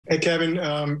Hey, Kevin,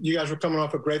 you guys were coming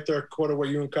off a great third quarter where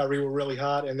you and Kyrie were really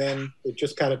hot, and then it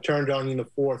just kind of turned on you in the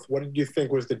fourth. What did you think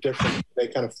was the difference? They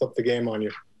kind of flipped the game on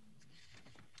you.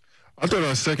 I thought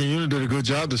our second unit did a good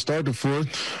job to start the fourth.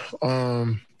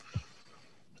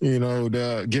 Getting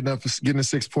a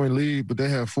 6-point lead, but they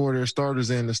have 4 of their starters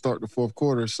in to start the fourth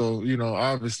quarter. So,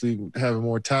 obviously having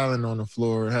more talent on the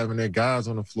floor, having their guys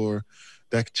on the floor,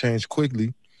 that could change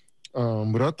quickly.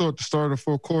 But I thought the start of the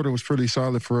fourth quarter was pretty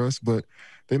solid for us. But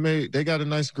they got a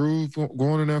nice groove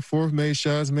going in that fourth, made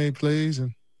shots, made plays,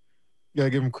 and you got to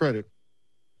give them credit.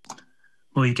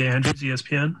 Malika Andrews,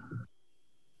 ESPN.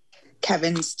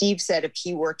 Kevin, Steve said if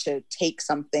he were to take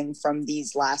something from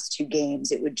these last 2 games,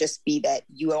 it would just be that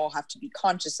you all have to be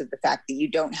conscious of the fact that you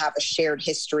don't have a shared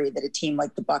history that a team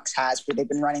like the Bucks has, where they've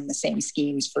been running the same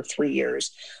schemes for 3 years.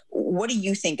 What do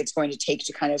you think it's going to take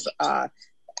to kind of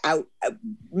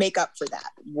make up for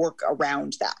that, work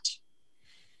around that?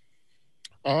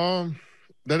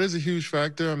 That is a huge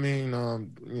factor. I mean,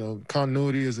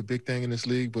 continuity is a big thing in this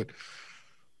league, but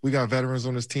we got veterans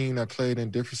on this team that played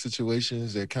in different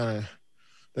situations that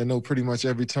know pretty much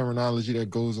every terminology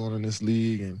that goes on in this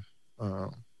league and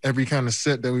every kind of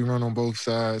set that we run on both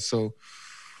sides. So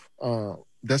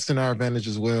that's in our advantage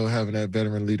as well, having that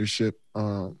veteran leadership.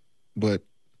 But,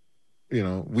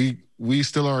 we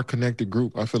still are a connected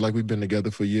group. I feel like we've been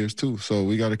together for years too. So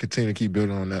we got to continue to keep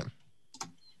building on that.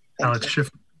 Alex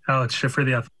Schiffer,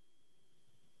 the Athletic.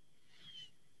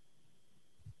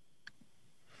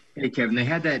 Hey, Kevin, they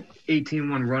had that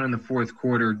 18-1 run in the fourth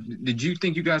quarter. Did you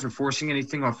think you guys were forcing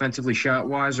anything offensively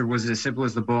shot-wise, or was it as simple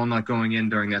as the ball not going in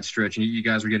during that stretch and you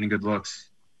guys were getting good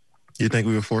looks? You think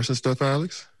we were forcing stuff,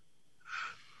 Alex?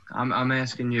 I'm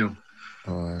asking you.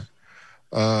 All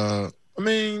right.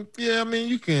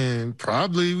 You can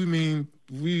probably.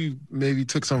 We maybe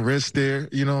took some risks there.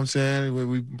 You know what I'm saying?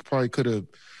 We probably could have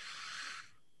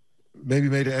maybe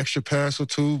made an extra pass or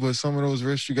 2, but some of those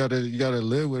risks you gotta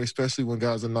live with, especially when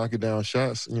guys are knocking down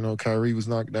shots. Kyrie was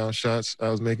knocking down shots. I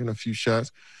was making a few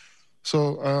shots.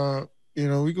 So,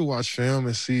 we could watch film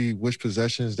and see which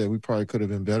possessions that we probably could have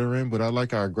been better in, but I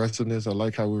like our aggressiveness. I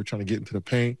like how we were trying to get into the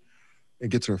paint and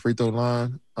get to a free throw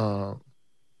line.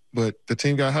 But the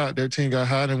team got hot. Their team got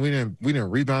hot, and we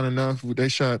didn't rebound enough. They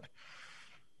shot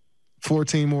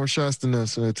 14 more shots than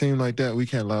us. And a team like that, we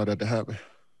can't allow that to happen.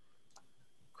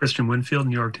 Christian Winfield,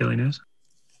 New York Daily News.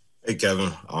 Hey,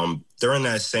 Kevin. During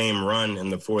that same run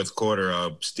in the fourth quarter,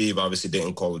 Steve obviously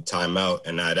didn't call a timeout,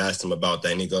 and I'd asked him about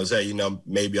that, and he goes, hey,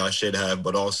 maybe I should have,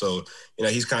 but also,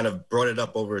 he's kind of brought it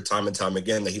up over time and time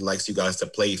again that he likes you guys to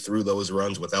play through those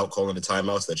runs without calling the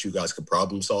timeouts, that you guys could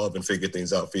problem solve and figure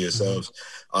things out for yourselves.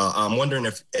 I'm wondering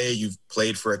if, A, you've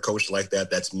played for a coach like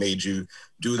that that's made you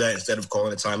do that instead of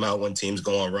calling a timeout when teams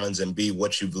go on runs, and B,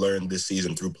 what you've learned this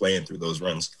season through playing through those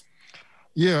runs.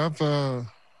 Yeah, I've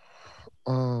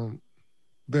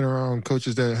been around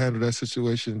coaches that handle that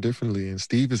situation differently, and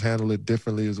Steve has handled it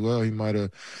differently as well. He might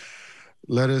have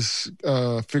let us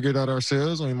figure it out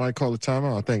ourselves, or he might call a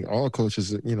timeout. I think all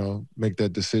coaches, make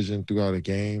that decision throughout a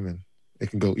game, and it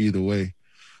can go either way.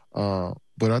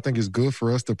 But I think it's good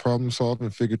for us to problem solve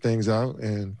and figure things out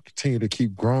and continue to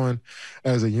keep growing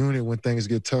as a unit when things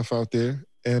get tough out there.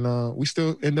 And we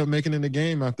still end up making it in the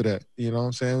game after that. You know what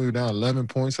I'm saying? We were down 11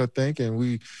 points, I think, and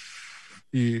we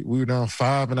were down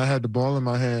 5, and I had the ball in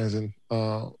my hands, and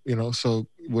so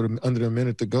with under a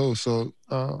minute to go. So,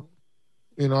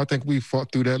 I think we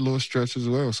fought through that little stretch as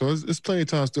well. So it's plenty of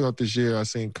times throughout this year I've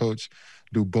seen Coach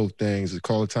do both things: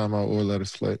 call a timeout or let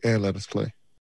us play.